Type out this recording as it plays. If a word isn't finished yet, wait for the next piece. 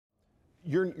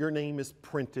Your name is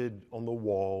printed on the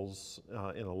walls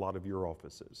in a lot of your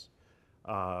offices.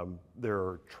 There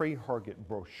are Trey Hargett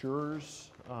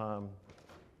brochures, and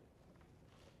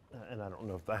I don't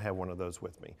know if I have one of those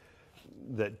with me,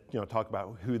 that talk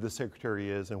about who the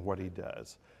secretary is and what he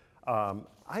does.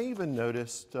 I even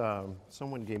noticed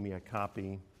someone gave me a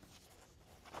copy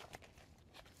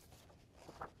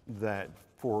that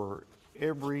for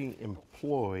every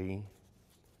employee's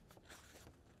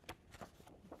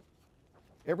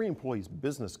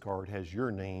business card has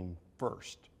your name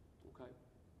first. Okay.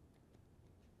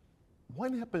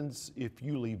 What happens if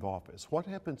you leave office? What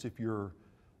happens if you're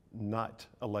not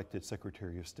elected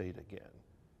Secretary of State again?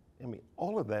 I mean,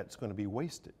 all of that's going to be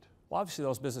wasted. Well, obviously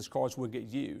those business cards will get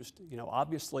used.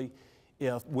 Obviously,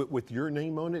 if with your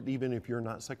name on it, even if you're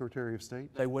not Secretary of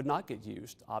State? They would not get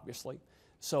used, obviously.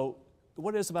 So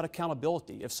what it is about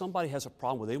accountability, if somebody has a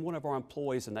problem with any one of our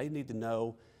employees and they need to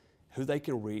know who they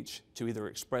can reach to either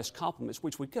express compliments,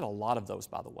 which we get a lot of those,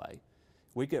 by the way.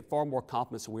 We get far more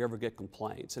compliments than we ever get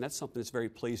complaints, and that's something that's very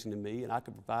pleasing to me, and I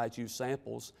can provide you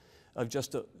samples of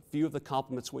just a few of the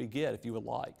compliments we get if you would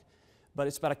like. But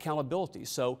it's about accountability.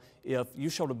 So if you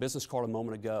showed a business card a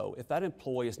moment ago, if that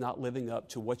employee is not living up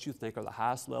to what you think are the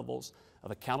highest levels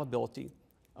of accountability,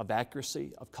 of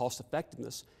accuracy, of cost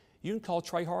effectiveness, you can call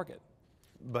Trey Hargett.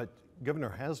 But Governor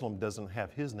Haslam doesn't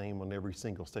have his name on every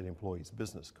single state employee's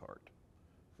business card.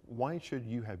 Why should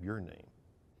you have your name?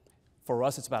 For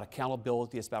us, it's about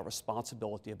accountability, it's about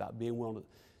responsibility, about being willing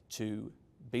to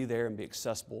be there and be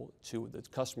accessible to the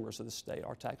customers of the state,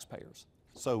 our taxpayers.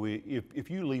 So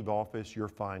if you leave office, you're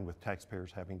fine with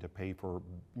taxpayers having to pay for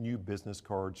new business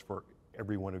cards for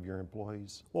every one of your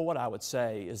employees? Well, what I would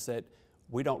say is that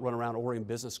we don't run around ordering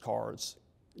business cards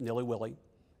nilly-willy.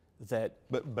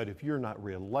 But if you're not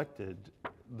reelected,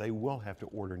 they will have to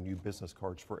order new business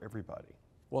cards for everybody.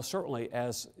 Well, certainly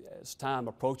as time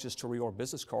approaches to reorder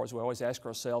business cards, we always ask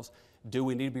ourselves, do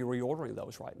we need to be reordering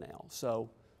those right now? So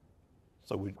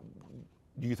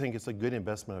do you think it's a good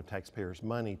investment of taxpayers'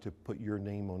 money to put your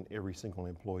name on every single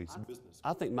employee's business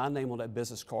card? I think my name on that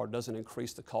business card doesn't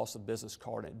increase the cost of business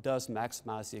card. It does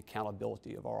maximize the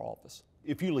accountability of our office.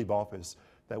 If you leave office,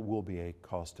 that will be a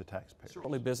cost to taxpayers.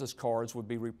 Certainly business cards would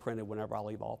be reprinted whenever I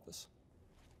leave office.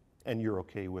 And you're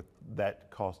okay with that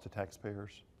cost to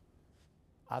taxpayers?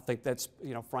 I think that's,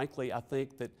 frankly, I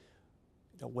think that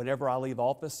whenever I leave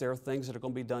office, there are things that are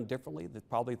going to be done differently, that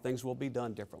probably things will be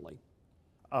done differently.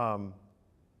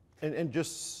 And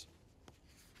just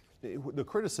the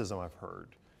criticism I've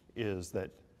heard is that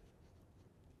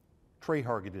Trey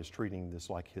Hargett is treating this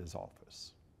like his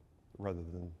office rather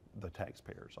than the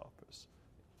taxpayer's office.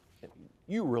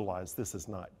 You realize this is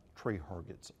not Trey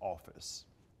Hargett's office.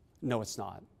 No, it's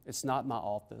not. It's not my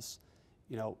office.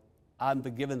 I've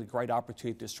been given the great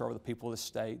opportunity to serve the people of the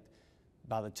state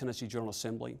by the Tennessee General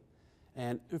Assembly.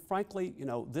 And frankly,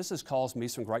 this has caused me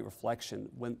some great reflection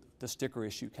when the sticker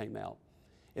issue came out.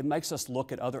 It makes us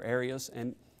look at other areas,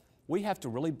 and we have to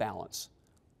really balance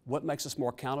what makes us more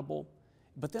accountable,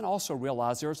 but then also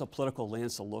realize there's a political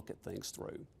lens to look at things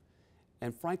through.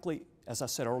 And frankly, as I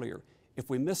said earlier, if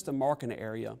we miss the mark in an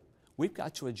area, we've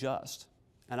got to adjust.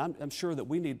 And I'm sure that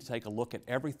we need to take a look at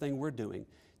everything we're doing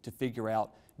to figure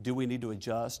out, do we need to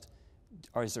adjust?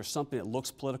 Or is there something that looks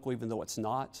political even though it's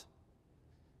not,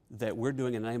 that we're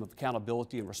doing in the name of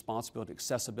accountability and responsibility,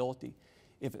 accessibility?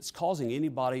 If it's causing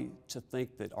anybody to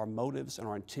think that our motives and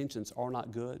our intentions are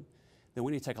not good, then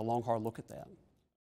we need to take a long, hard look at that.